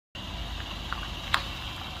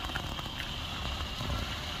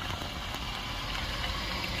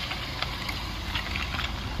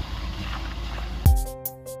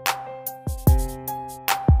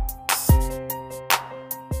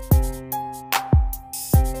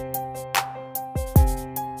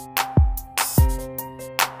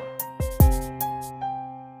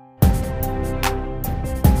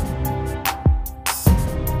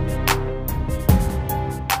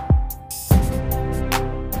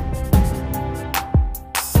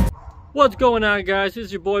What's going on, guys? This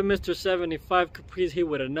is your boy Mr. 75 Caprice here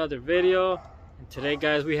with another video. And today,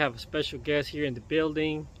 guys, we have a special guest here in the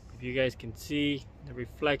building. If you guys can see the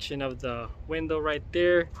reflection of the window right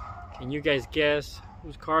there, can you guys guess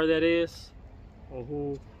whose car that is or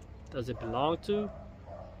who does it belong to?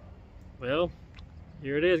 Well,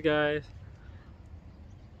 here it is, guys.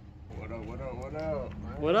 What up, what up, what up,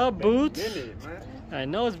 man? What up, Boots? It's been a minute, man. I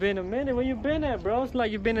know it's been a minute. Where you been at, bro? It's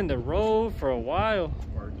like you've been in the road for a while.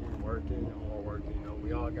 Working, all working. You know,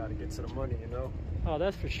 we all got to get to the money, you know? Oh,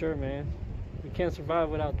 that's for sure, man. We can't survive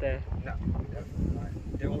without that. No, definitely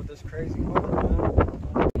not. Dealing with this crazy weather,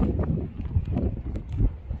 man.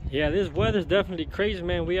 Yeah, this weather's definitely crazy,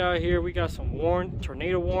 man. We out here, we got some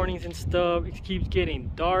tornado warnings and stuff. It keeps getting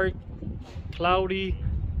dark, cloudy.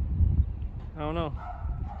 I don't know.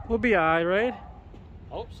 We'll be alright, right?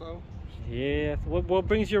 Hope so. Yeah. What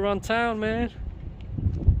brings you around town, man?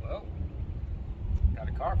 Well, got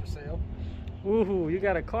a car for sale. Ooh, you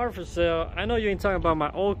got a car for sale. I know you ain't talking about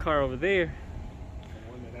my old car over there.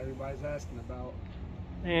 The one that everybody's asking about.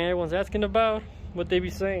 And everyone's asking about what they be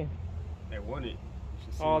saying. They want it.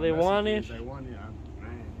 Oh, they want it? They want it.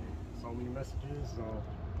 Man, so many messages. So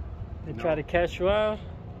They try to cash you out.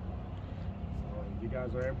 You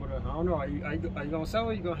guys are able to, I don't know, are you gonna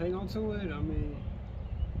sell it? You gonna hang on to it? I mean,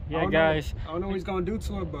 Yeah, guys. I don't know what he's gonna do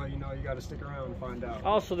to it, but you know, you gotta stick around and find out.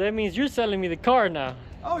 Also, that means you're selling me the car now.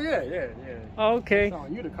 Oh yeah. Oh, okay. I'm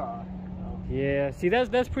selling you the car. Yeah, see,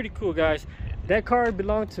 that's pretty cool, guys. That car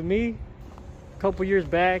belonged to me a couple years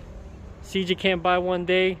back. CJ came by one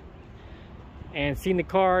day and seen the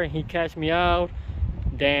car, and he cashed me out.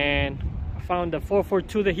 Then I found the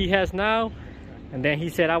 442 that he has now, and then he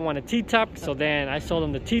said I want a T-top, so then I sold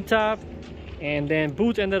him the T-top, and then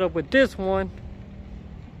Boots ended up with this one,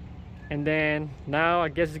 and then now I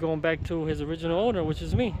guess he's going back to his original owner, which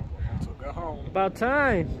is me. So go home. About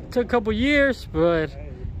time. Took a couple years, but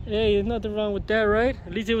hey, there's nothing wrong with that, right?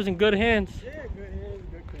 At least it was in good hands. Yeah, good hands,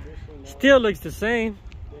 good condition. Still looks the same.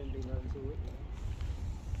 Didn't do nothing to it.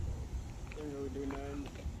 Didn't really do nothing.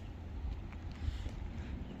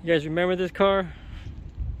 You guys remember this car?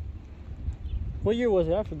 What year was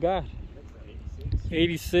it? I forgot.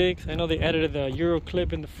 86. I know they added the Euro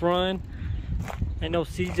clip in the front. I know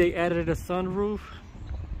CJ added a sunroof.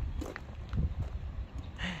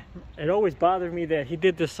 It always bothered me that he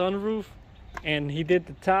did the sunroof and he did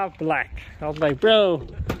the top black. I was like, bro,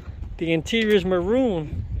 the interior is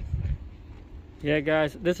maroon. Yeah,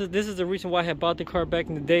 guys, this is the reason why I had bought the car back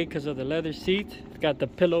in the day, because of the leather seats. It's got the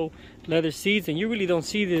pillow leather seats, and you really don't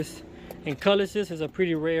see this in Cutlass. This is a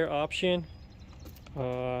pretty rare option.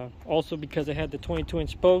 Also because it had the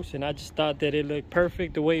 22-inch spokes, and I just thought that it looked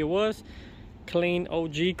perfect the way it was. Clean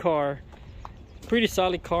OG car. Pretty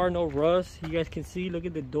solid car, no rust. You guys can see, look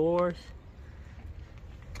at the doors.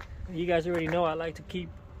 You guys already know I like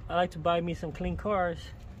to buy me some clean cars.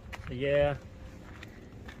 So yeah.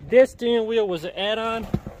 This steering wheel was an add-on.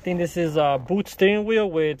 I think this is a boot steering wheel,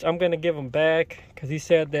 which I'm gonna give him back because he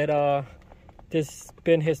said that this has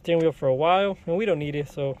been his steering wheel for a while and we don't need it,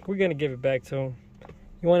 so we're gonna give it back to him.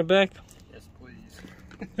 You want it back? Yes, please.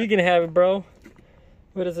 You can have it, bro.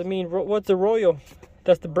 What does it mean? What's a Royal?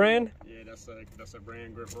 That's the brand? Yeah, that's a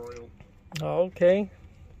brand, Grip Royal. Oh, okay.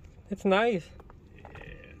 It's nice. Yeah,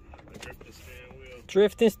 the drifting steering wheel.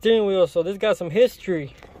 Drifting steering wheel, so this got some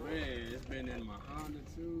history. Man, it's been in my Honda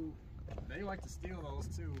too. They like to steal those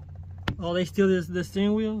too. Oh, they steal the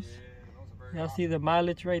steering wheels? Yeah, those are very Y'all see the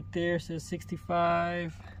mileage right there, says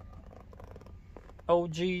 65.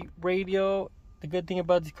 OG radio. The good thing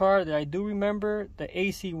about this car that I do remember, the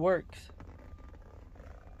AC works.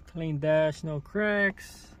 Clean dash, no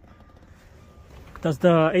cracks. Does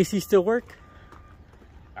the AC still work?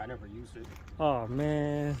 I never used it. Oh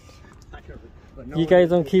man. But You guys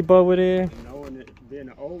don't keep up with it? Knowing it being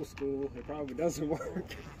an old school, it probably doesn't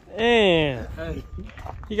work. Man. Hey.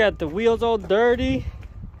 You got the wheels all dirty.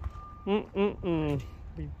 We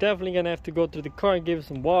definitely gonna have to go through the car and give it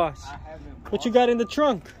some wash. What you got in the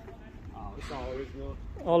trunk? Oh, it's all original.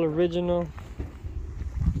 All original.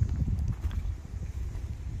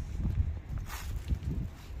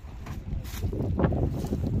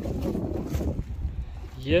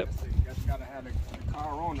 Yep. You gotta have the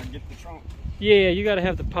car on and get the trunk. Yeah, you gotta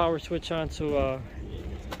have the power switch on to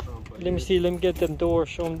let me see, let me get them doors,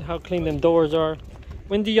 show them how clean them doors are.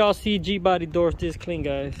 When do y'all see G-body doors this clean,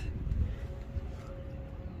 guys?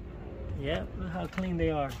 Yeah, look how clean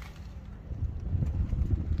they are.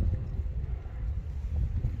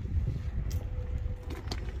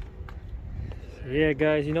 Yeah,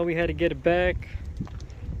 guys, you know we had to get it back.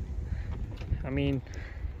 I mean,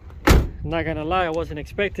 I'm not gonna lie, I wasn't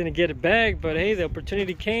expecting to get it back, but hey, the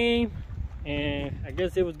opportunity came, and I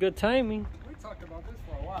guess it was good timing. We talked about this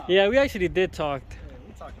for a while. Yeah, we actually did talk. Yeah,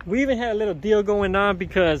 we talked about We even had a little deal going on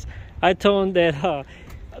because I told him that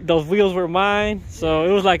those wheels were mine. So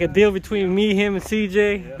it was like a deal between me, him, and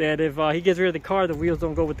CJ that if he gets rid of the car, the wheels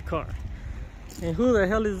don't go with the car. And who the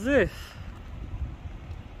hell is this?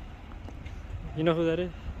 You know who that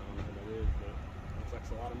is? I don't know who that is, but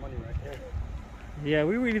looks like a lot of money right there. Yeah,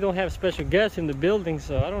 we really don't have special guests in the building,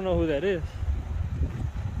 so I don't know who that is.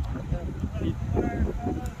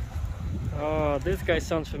 Oh, this guy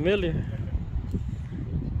sounds familiar.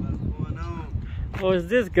 What's going on? Oh, it's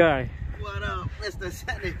this guy. What up, Mr.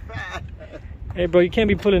 75? Hey, bro, you can't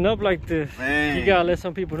be pulling up like this. Man. You gotta let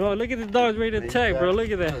some people know. Look at the dog's ready to attack, bro. Look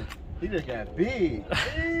at that. He just got big.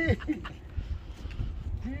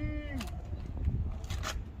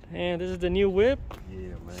 Man, this is the new whip. Yeah,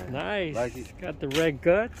 man. It's nice. Like it. Got the red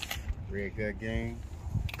guts. Red gut game.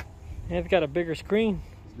 And it's got a bigger screen.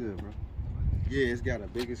 It's good, bro. Yeah, it's got a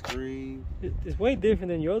bigger screen. It's way different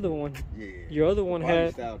than your other one. Yeah. Your other one Body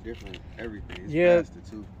had. style different. Everything. It's Yeah. faster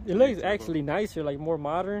too. It looks actually nicer, like more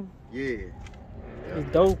modern. Yeah.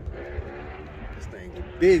 It's dope. This thing is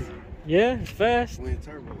busy. Yeah, it's fast. Twin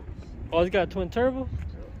turbo. Oh, it's got a twin turbo?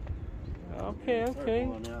 Okay, okay.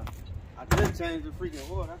 Turbo now. I just changed the freaking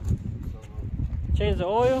oil. Change the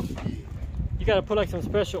oil? Yeah. You gotta put like some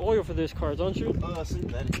special oil for this car, don't you?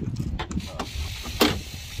 Synthetic.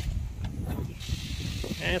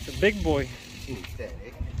 Man, it's a big boy.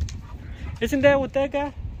 Synthetic. Isn't that what that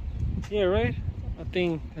got? Yeah, right? I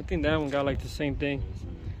think that one got like the same thing.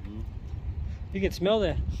 You can smell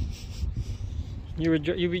that.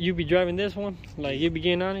 You be driving this one, like you be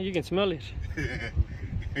getting on it, you can smell it.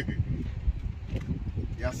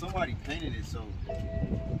 Yeah, somebody painted it so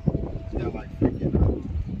it's got like freaking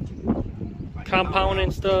like Compound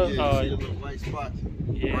and stuff. Yeah, you see the little white spots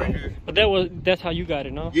Yeah. right here. But that's how you got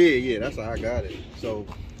it, no? Yeah, that's how I got it. So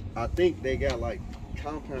I think they got like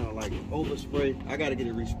compound, like overspray. I gotta get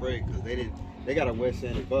it resprayed because they got a wet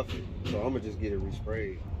sanded buffet. So I'm gonna just get it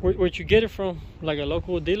resprayed. Where'd you get it from? Like a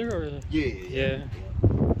local dealer or? Yeah.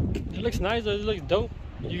 It looks nice though, it looks dope.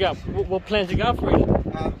 You got, what plans you got for it?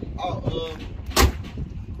 I'm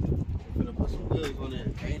gonna put some wheels on there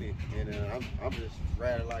and paint it, and I'm just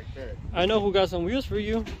riding like that. I know who got some wheels for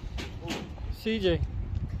you. CJ.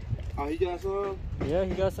 Oh, he got some? Yeah,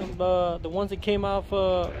 he got some, the ones that came off,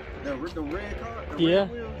 The red car? The yeah,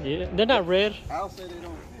 red wheels? yeah. They're not red. I'll say they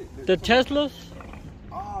don't fit. The Teslas?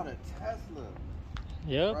 Oh, the Tesla.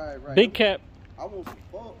 Yeah. Right. Big cap. I want some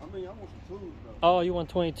tools, though. Oh, you want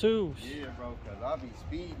 22s? Yeah, bro, because I'll be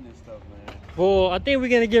speeding and stuff, man. Well, I think we're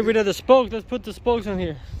going to get rid of the spokes. Let's put the spokes on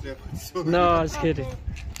here. No, I was kidding.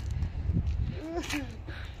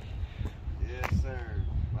 Yes, sir.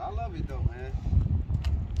 I love it, though, man.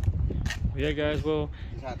 Yeah, guys, well.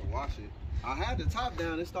 Just had to wash it. I had the top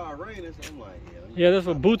down. It started raining, so I'm like, Yeah, that's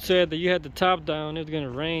what Boots said, that you had the top down. It was going to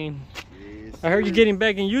rain. Yes, I heard you're getting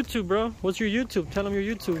back in YouTube, bro. What's your YouTube? Tell them your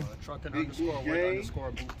YouTube.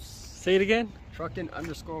 Trucking_with_boots. Say it again.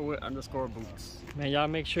 Trucking_with_boots. Man, y'all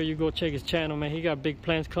make sure you go check his channel, man. He got big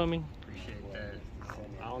plans coming. Appreciate that.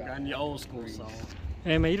 I don't got any old school, so.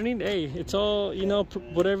 Hey, man, you don't need, hey, it's all, you know,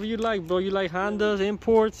 whatever you like, bro. You like Hondas,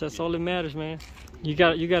 imports, that's all that matters, man. You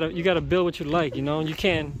gotta build what you like, you know. You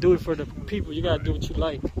can't do it for the people. You gotta do what you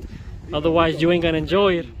like. Otherwise, you ain't gonna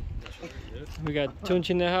enjoy it. We got Tunchi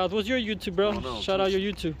in the house. What's your YouTube, bro? Shout out your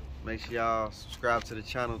YouTube. Make sure y'all subscribe to the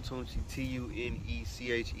channel, Tunchi,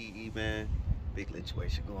 Tunechee, man. Big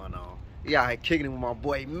situation going on. Yeah, I kicking it with my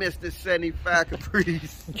boy, Mr. 75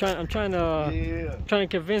 Caprice. I'm trying to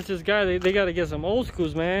convince this guy they gotta get some old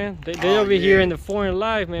schools, man. They over here in the foreign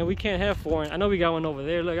life, man. We can't have foreign. I know we got one over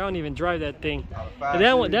there. Look, I don't even drive that thing.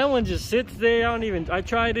 That one just sits there. I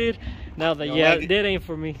tried it. Now that that ain't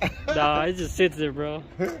for me. Nah, it just sits there, bro.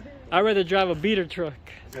 I'd rather drive a beater truck.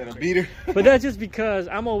 Is that a beater? But that's just because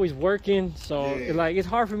I'm always working, so Yeah. it's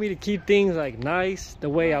hard for me to keep things like nice the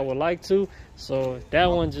way I would like to. So that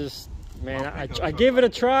one just, man, I gave it a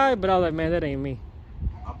try, but I was like, man, that ain't me.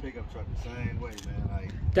 I'll pick up truck the same way, man.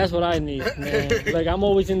 Like, That's what I need, man. Like, I'm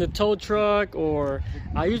always in the tow truck, or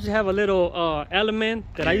I used to have a little element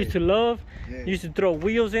that I used to love. Yeah. Used to throw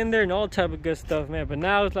wheels in there and all type of good stuff, man. But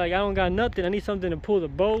now it's like I don't got nothing. I need something to pull the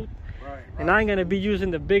boat. And I ain't gonna be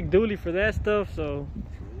using the big dually for that stuff, so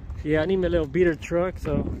yeah, I need my little beater truck.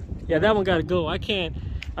 So yeah, that one gotta go. I can't.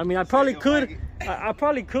 I mean, I probably could. I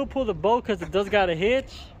probably could pull the boat because it does got a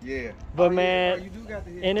hitch. Yeah. But man, you do got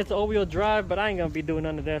the hitch. and it's all-wheel drive, but I ain't gonna be doing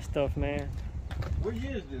none of that stuff, man. What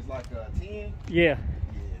year is this? Like a 10? Yeah. Yeah.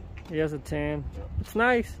 Yeah, it's a 10. It's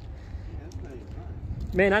nice. That's nice.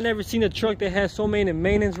 Man, I never seen a truck that has so many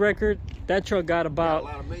maintenance record. That truck got about, a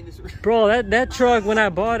lot of maintenance. bro, that truck, when I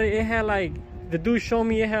bought it, it had like, the dude showed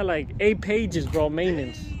me it had like 8 pages, bro,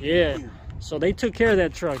 maintenance. Yeah. So they took care of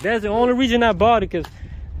that truck. That's the only reason I bought it, because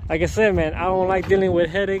like I said, man, I don't like dealing with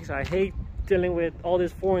headaches. I hate dealing with all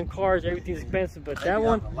these foreign cars. Everything's expensive, but that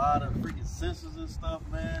one, a lot of freaking sensors and stuff,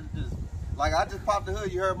 man. Just like I just popped the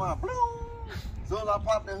hood, you heard mine. Bloom. As soon as I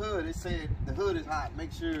popped the hood, it said the hood is hot.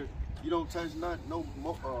 Make sure you don't touch nothing, no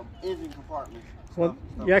engine compartments. well,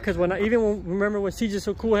 yeah, because when remember when CJ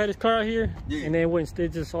So Cool had his car out here, and then when they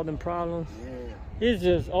just saw them problems. It's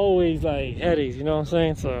just always like headaches, you know what I'm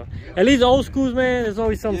saying? So at least old schools, man, there's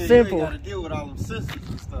always something simple. You gotta deal with all them sensors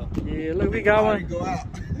and stuff. Yeah, look, we got one. Go out.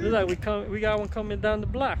 Looks like we got one coming down the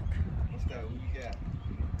block. What's that? What you got?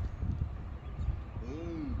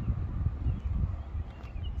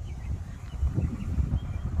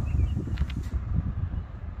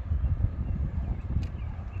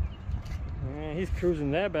 Man, he's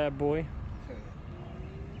cruising that bad boy.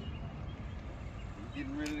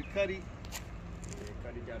 Getting rid of the cutty.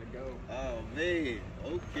 Cuddy gotta go. Oh man.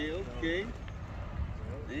 Okay.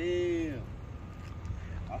 Damn.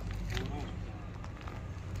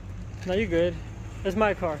 No, you're good. That's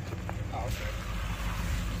my car. Oh,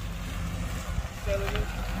 okay.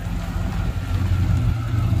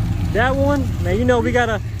 That one, man, you know we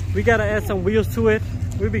gotta add some wheels to it.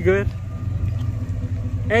 We'll be good.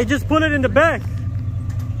 Hey, just put it in the back.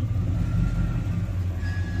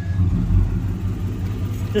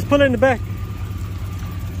 Just put it in the back.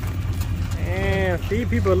 And see,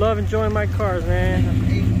 people love enjoying my cars, man.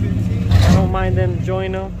 I don't mind them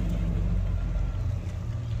enjoying them.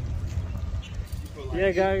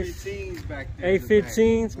 Yeah, guys.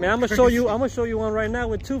 815s, man. I'm gonna show you one right now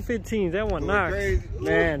with 215s. That one knocks,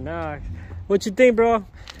 man. Knocks. What you think, bro?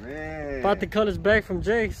 Man, about the Cutlass back from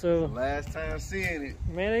Jay, so last time seeing it.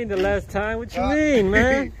 Man, ain't the last time. What you mean,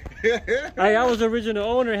 man? I was the original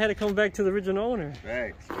owner. Had to come back to the original owner.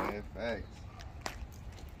 Facts, man. Facts.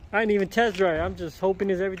 I ain't even test drive. I'm just hoping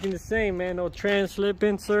is everything the same, man. No trans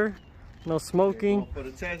slipping, sir. No smoking.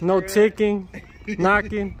 No ticking.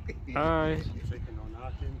 Knocking. All right.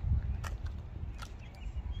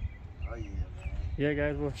 Yeah,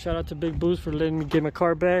 guys. Well, shout out to Big Boost for letting me get my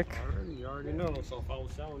car back. You already know. So if I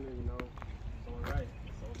was selling it, you know, it's all right.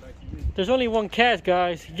 So back to you. There's only one catch,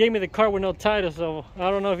 guys. He gave me the car with no title, so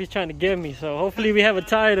I don't know if he's trying to get me. So hopefully we have a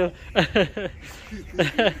title. Hey,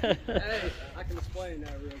 I can explain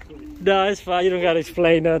that real quick. No, it's fine. You don't gotta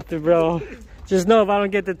explain nothing, bro. Just know if I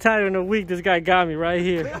don't get the title in a week, this guy got me right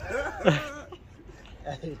here.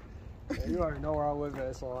 Hey, you already know where I live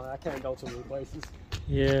at, so I can't go to many places.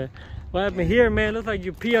 Yeah. What happened here, man? Looks like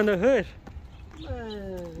you pee on the hood. Man, I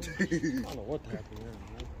don't know what happened there,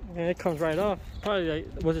 man. Man, it comes right off. Probably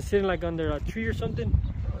like, was it sitting like under a tree or something?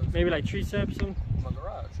 Maybe like tree sap or something? My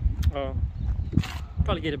garage. Oh.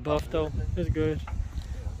 Probably get it buffed though. It's good.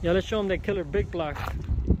 Yeah, let's show them that killer big block.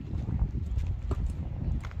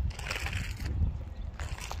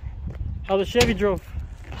 How the Chevy drove?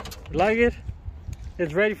 You like it?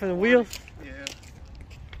 It's ready for the wheels? Yeah.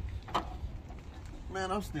 Man,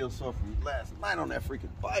 I'm still sore from last night on that freaking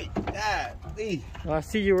bike. God, Oh, I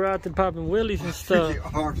see you were out there popping wheelies and stuff.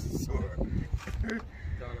 Freaking arms are sore.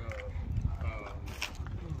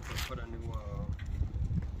 Put a new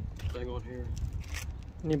thing on here.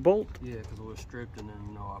 New bolt? Yeah, because it was stripped, and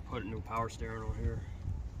then I put a new power steering on here.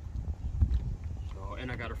 So, and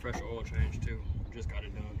I got a fresh oil change too. Just got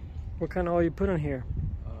it done. What kind of oil you put on here?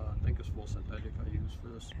 I think it's full synthetic I use for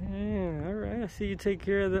this. Yeah, alright. I see you take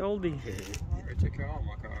care of the oldie. I take care of all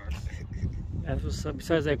my cars. That's what's up,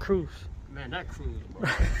 besides that cruise. Man, that cruise, bro.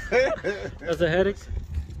 That's a headache?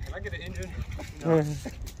 Can I get an engine? No.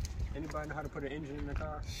 Anybody know how to put an engine in the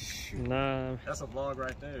car? Nah. That's a vlog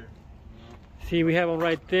right there. See, we have them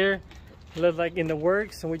right there. Looks like in the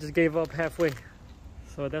works, and we just gave up halfway.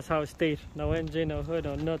 So that's how it stayed. No engine, no hood,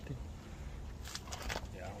 no nothing.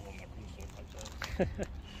 Yeah, I don't want my cruise to look like that.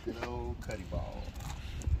 Good old cutty ball.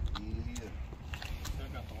 Yeah. Still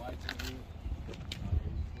got the lights in here.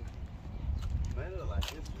 Man, it look like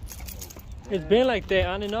this. It's been like that,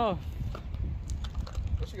 on and off.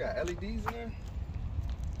 What you got, LEDs in there?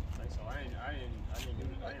 I think so. I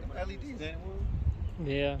didn't put LEDs anymore.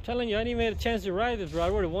 Yeah, I'm telling you, I didn't even get a chance to ride this, bro. I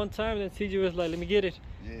rode it one time, and then CJ was like, let me get it.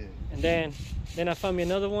 Yeah. And then I found me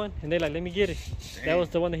another one, and they're like, let me get it. Damn. That was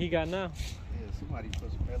the one that he got now. Yeah, somebody put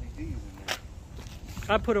some LEDs in there.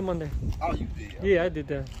 I put them on there. Oh, you did? Yeah, I did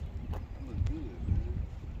that. That look good, man.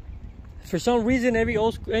 For some reason, any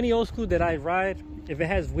old school that I ride, if it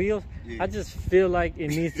has wheels, I just feel like it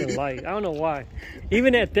needs the light. I don't know why.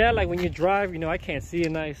 Even at that, like when you drive, you know, I can't see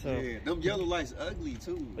it nice. So Yeah, them yellow lights ugly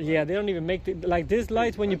too. yeah, they don't even make the like this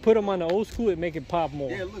lights. When you put them on the old school, it make it pop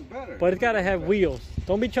more. Yeah, it look better. But it's gotta have wheels.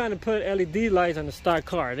 Don't be trying to put LED lights on the stock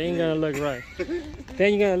car. They ain't gonna look right.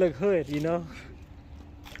 Then you're gonna look hood, you know.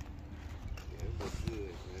 Yeah, it looks good,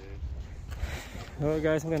 man. Alright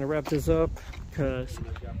guys, I'm gonna wrap this up because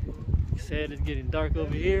like I said it's getting dark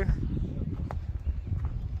over here.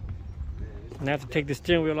 And I have to take the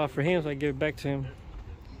steering wheel off for him so I give it back to him.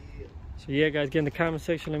 So yeah guys, get in the comment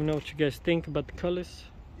section, let me know what you guys think about the Cutlass.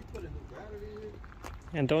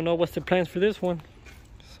 And don't know what's the plans for this one.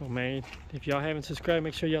 So man, if y'all haven't subscribed,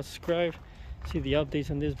 make sure y'all subscribe. See the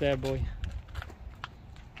updates on this bad boy.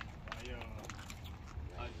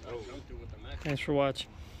 Thanks for watching.